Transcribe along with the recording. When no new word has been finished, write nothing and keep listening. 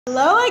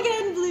Hello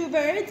again,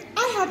 Bluebirds.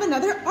 I have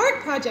another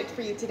art project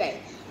for you today.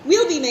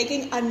 We'll be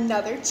making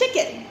another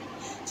chicken.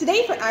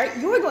 Today for art,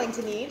 you're going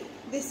to need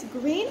this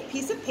green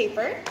piece of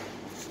paper,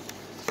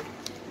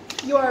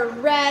 your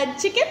red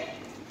chicken,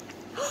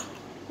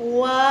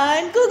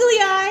 one googly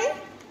eye,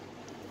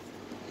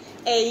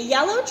 a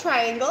yellow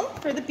triangle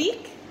for the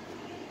beak,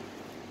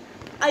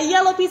 a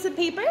yellow piece of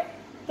paper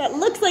that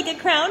looks like a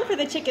crown for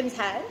the chicken's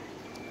head.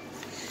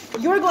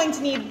 You're going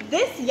to need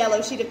this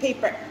yellow sheet of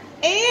paper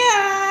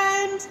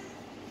and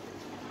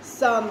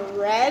some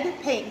red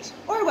paint,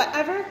 or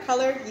whatever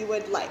color you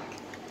would like.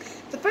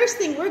 The first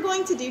thing we're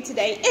going to do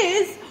today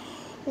is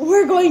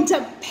we're going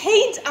to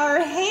paint our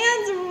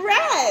hands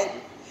red.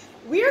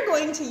 We're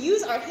going to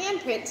use our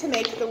handprint to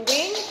make the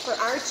wing for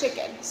our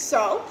chicken.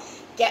 So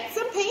get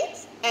some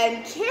paint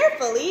and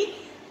carefully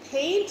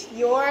paint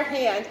your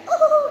hand.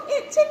 Oh,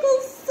 it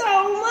tickles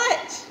so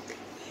much.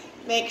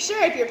 Make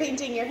sure if you're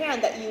painting your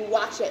hand that you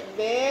wash it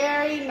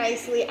very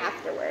nicely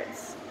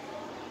afterwards.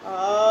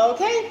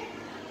 Okay,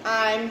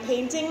 I'm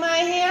painting my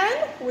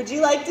hand. Would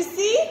you like to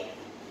see?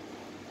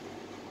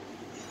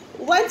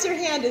 Once your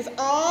hand is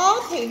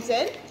all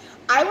painted,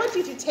 I want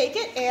you to take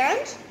it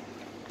and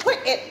put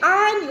it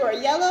on your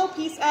yellow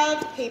piece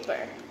of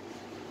paper.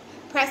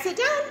 Press it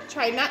down.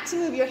 Try not to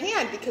move your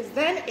hand because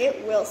then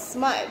it will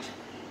smudge.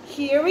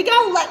 Here we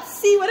go. Let's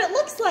see what it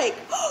looks like.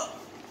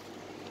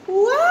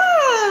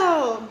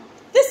 Wow!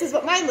 This is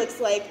what mine looks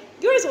like.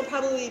 Yours will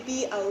probably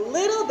be a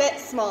little bit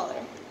smaller.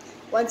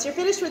 Once you're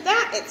finished with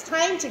that, it's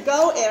time to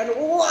go and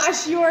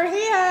wash your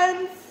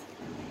hands.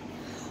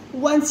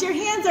 Once your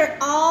hands are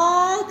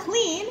all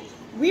clean,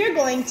 we're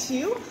going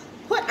to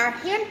put our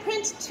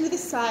handprint to the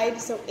side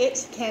so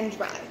it can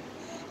dry.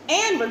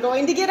 And we're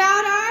going to get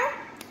out our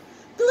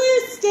glue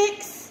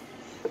sticks.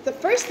 The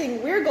first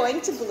thing we're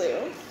going to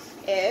glue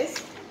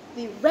is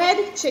the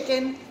red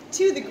chicken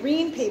to the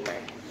green paper.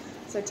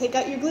 So take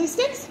out your glue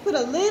sticks, put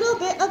a little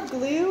bit of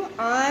glue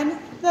on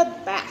the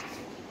back,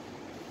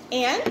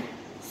 and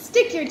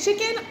stick your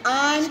chicken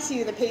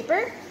onto the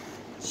paper,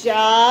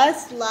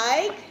 just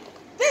like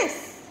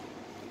this.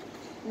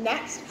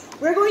 Next,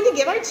 we're going to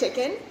give our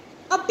chicken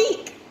a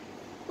beak.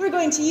 We're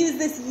going to use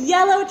this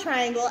yellow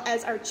triangle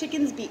as our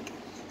chicken's beak.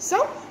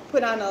 So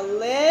put on a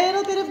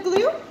little bit of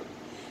glue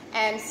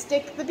and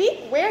stick the beak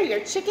where your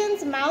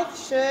chicken's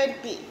mouth should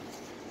be.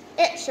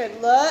 It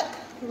should look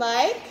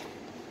like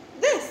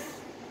this.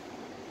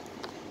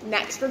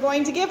 Next, we're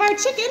going to give our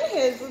chicken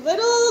his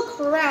little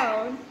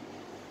crown.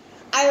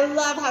 I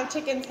love how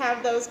chickens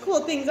have those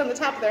cool things on the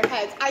top of their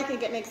heads. I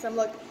think it makes them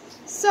look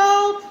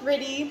so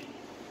pretty.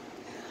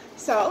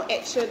 So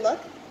it should look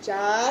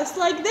just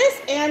like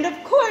this. And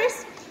of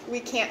course, we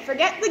can't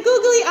forget the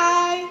googly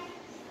eye.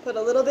 Put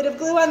a little bit of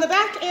glue on the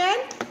back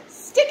and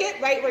stick it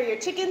right where your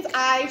chicken's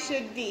eye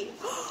should be.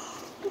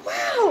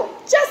 Wow,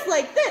 just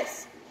like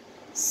this.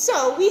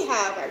 So we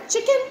have our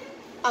chicken,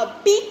 a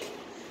beak,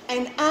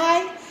 an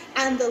eye,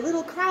 and the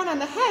little crown on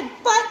the head,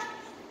 but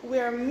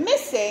we're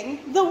missing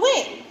the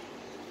wing.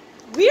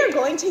 We are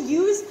going to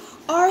use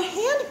our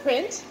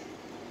handprint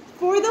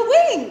for the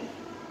wing.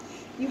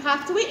 You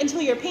have to wait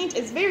until your paint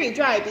is very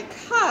dry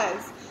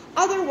because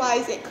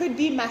otherwise it could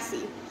be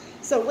messy.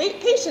 So wait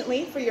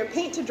patiently for your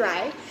paint to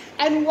dry,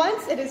 and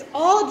once it is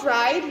all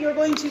dried, you're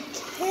going to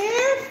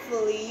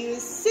carefully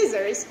use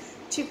scissors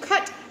to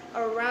cut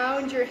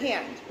around your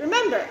hand.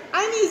 Remember,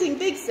 I'm using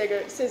big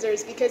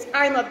scissors because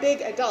I'm a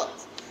big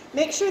adult.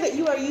 Make sure that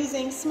you are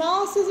using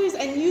small scissors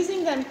and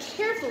using them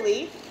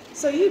carefully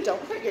so you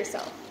don't hurt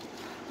yourself.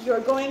 You're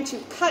going to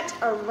cut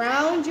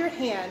around your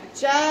hand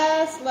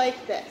just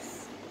like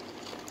this.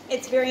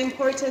 It's very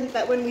important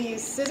that when we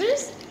use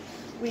scissors,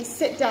 we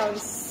sit down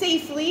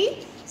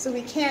safely so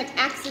we can't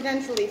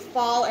accidentally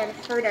fall and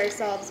hurt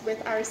ourselves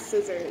with our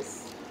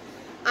scissors.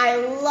 I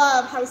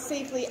love how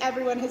safely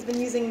everyone has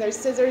been using their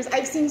scissors.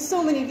 I've seen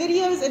so many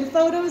videos and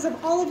photos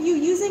of all of you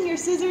using your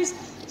scissors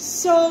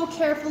so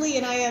carefully,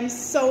 and I am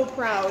so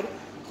proud.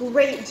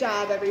 Great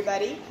job,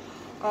 everybody.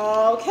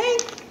 Okay,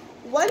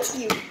 once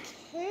you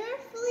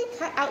carefully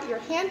cut out your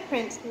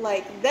handprint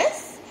like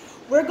this,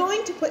 we're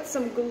going to put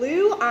some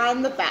glue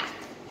on the back.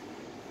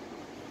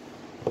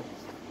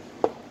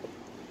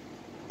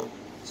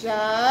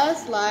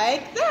 Just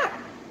like that.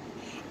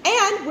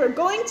 And we're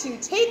going to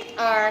take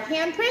our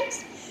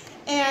handprint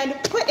and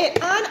put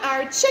it on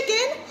our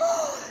chicken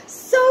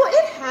so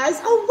it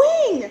has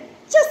a wing,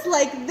 just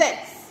like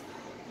this.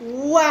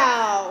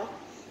 Wow!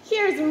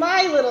 Here's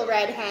my little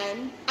red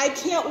hen. I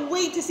can't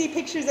wait to see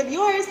pictures of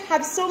yours.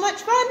 Have so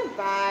much fun.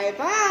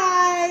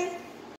 Bye-bye.